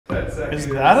Is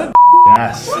that a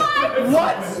Yes.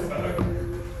 what?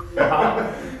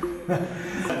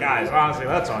 Guys, honestly,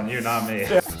 that's on you, not me.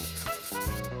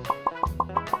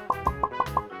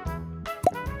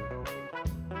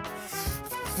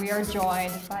 We are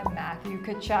joined by Matthew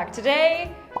Tkachuk.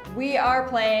 Today, we are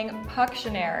playing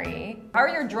Pucktionary. How are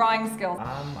your drawing skills?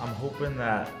 I'm hoping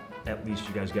that at least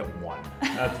you guys get one.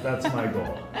 That's my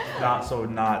goal. Not solid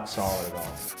at all.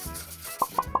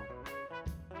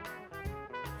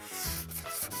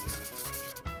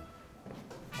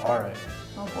 All right.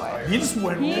 Oh boy. He just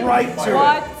went right to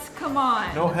What? it. Come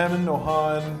on. No hem, no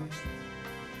han.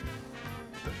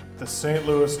 The St.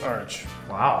 Louis Arch.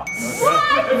 Wow.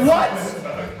 What?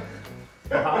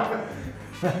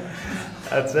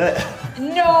 That's it.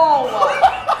 No.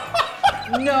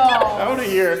 No. Out of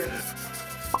here.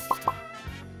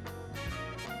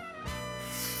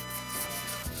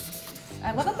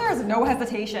 I love that there is no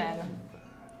hesitation.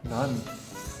 None.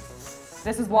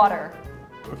 This is water.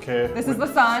 Okay. This is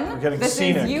the sun. We're getting this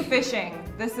scenic. is you fishing.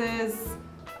 This is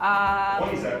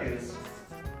 20 seconds.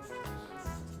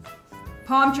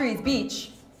 palm trees, beach.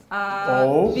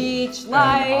 Beach, An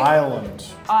light. island.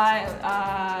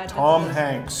 Tom this is,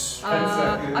 Hanks. 10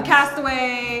 seconds. a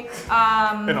castaway.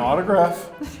 An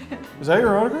autograph. Is that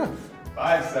your autograph?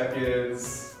 5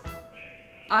 seconds.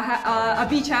 A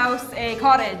beach house, a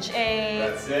cottage, a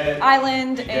That's it.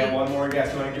 island, You get one more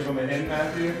guess. You want to give him a hint,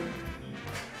 Matthew?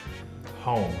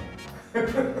 Home.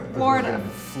 Florida.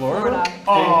 Florida?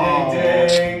 Ding,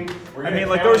 ding, ding. We're I gonna mean,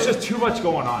 like, count there was it. just too much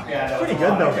going on. Yeah, that was Pretty a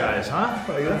lot. good though, guys, huh?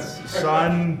 Like, that's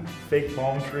sun, fake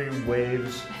palm tree,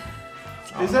 waves.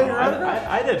 Is that your autograph?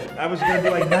 I did. I was gonna be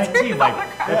like 19. Like,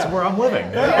 that's where I'm living.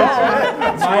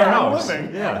 That's My where I'm house.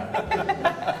 living.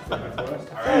 Yeah.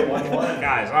 All right, 1-1.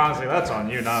 Guys, honestly, that's on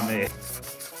you, not me.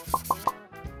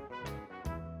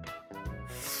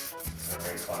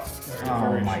 Very close. Oh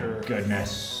Very my sure.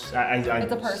 goodness.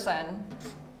 It's a person.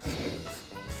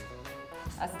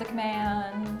 A stick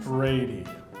man. Brady.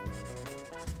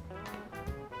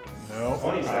 No.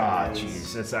 20 Ah, seconds.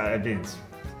 jeez. It's,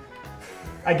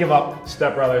 I give up.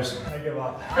 Step Brothers. I give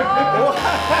up.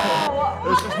 Oh,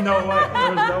 There's just no way.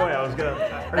 There was no way. I was gonna.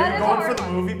 Are That you is going hard for the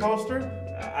one. movie poster?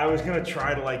 I was gonna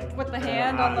try to like. with the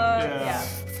hand on the, yeah.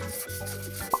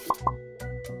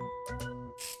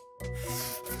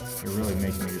 You're really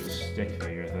making me do the stick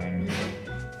figure thing.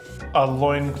 A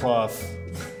loincloth.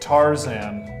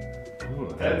 Tarzan.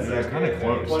 Ooh, 10 seconds. kind of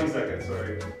close. 20 seconds,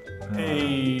 sorry.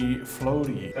 A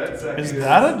floaty. 10 seconds. Is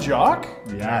that a jock?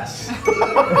 Yes.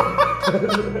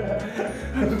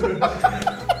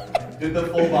 Did the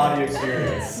full body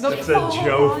experience. the It's a full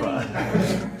Jofa.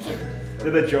 body.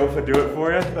 Did the Jofa do it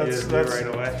for you? You That's just did it right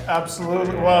away.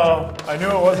 absolutely. Well, I knew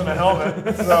it wasn't a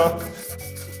helmet, so.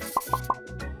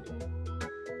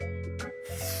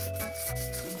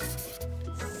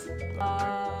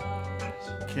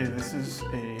 Okay, this is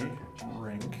a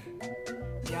rink,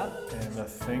 Yep. and a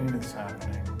thing is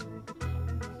happening.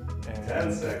 10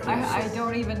 And seconds. I'm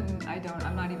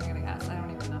not even gonna guess. I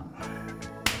don't even know.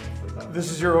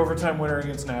 this is your overtime winner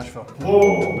against Nashville.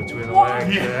 Whoa. Between the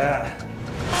legs. Yeah.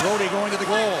 Brody going to the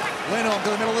goal. Lindholm to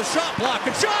the middle of the shot block.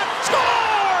 Tkachuk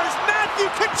scores! Matthew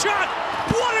Tkachuk!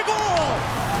 What a goal!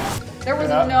 There was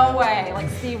no way. Like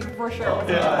Steve for sure was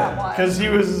that one. Because he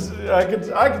was, I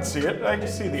could see it. I could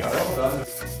see the art.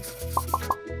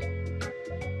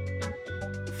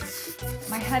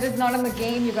 My head is not in the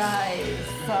game, you guys.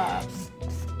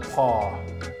 Paw.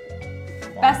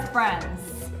 Best friends.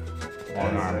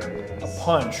 Long arm. A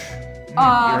punch.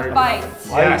 Fight.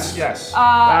 Yes. Yes.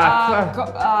 I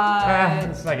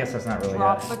guess that's not really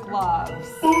Drop it. the gloves.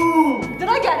 Ooh! Did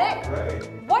I get it?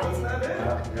 Right. What? Is that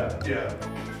it? Yeah.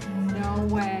 No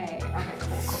way. Okay,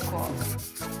 cool.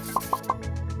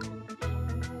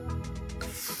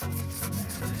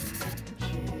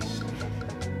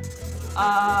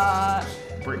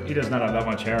 He does not have that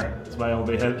much hair. It's my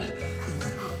only hit.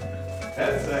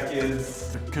 10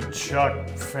 seconds. The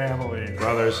Tkachuk family.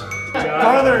 Brothers.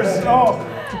 Brothers. Oh.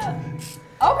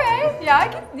 Okay,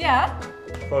 yeah.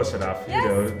 Close enough. Yes. You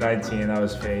know, 19. That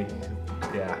was fake.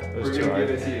 Yeah, it was We're too gonna hard.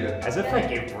 give it to you. As if I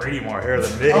gave Brady more hair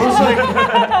than me.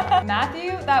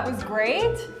 Matthew, that was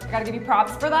great. I gotta give you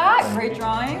props for that. Great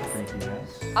drawings. Thank you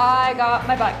guys. I got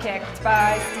my butt kicked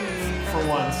by Steve. For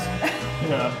once.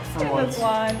 Yeah, for once. This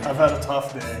one. I've had a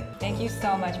tough day. Thank you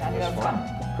so much, Matthew. That was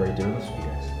fun. Great doing this with you.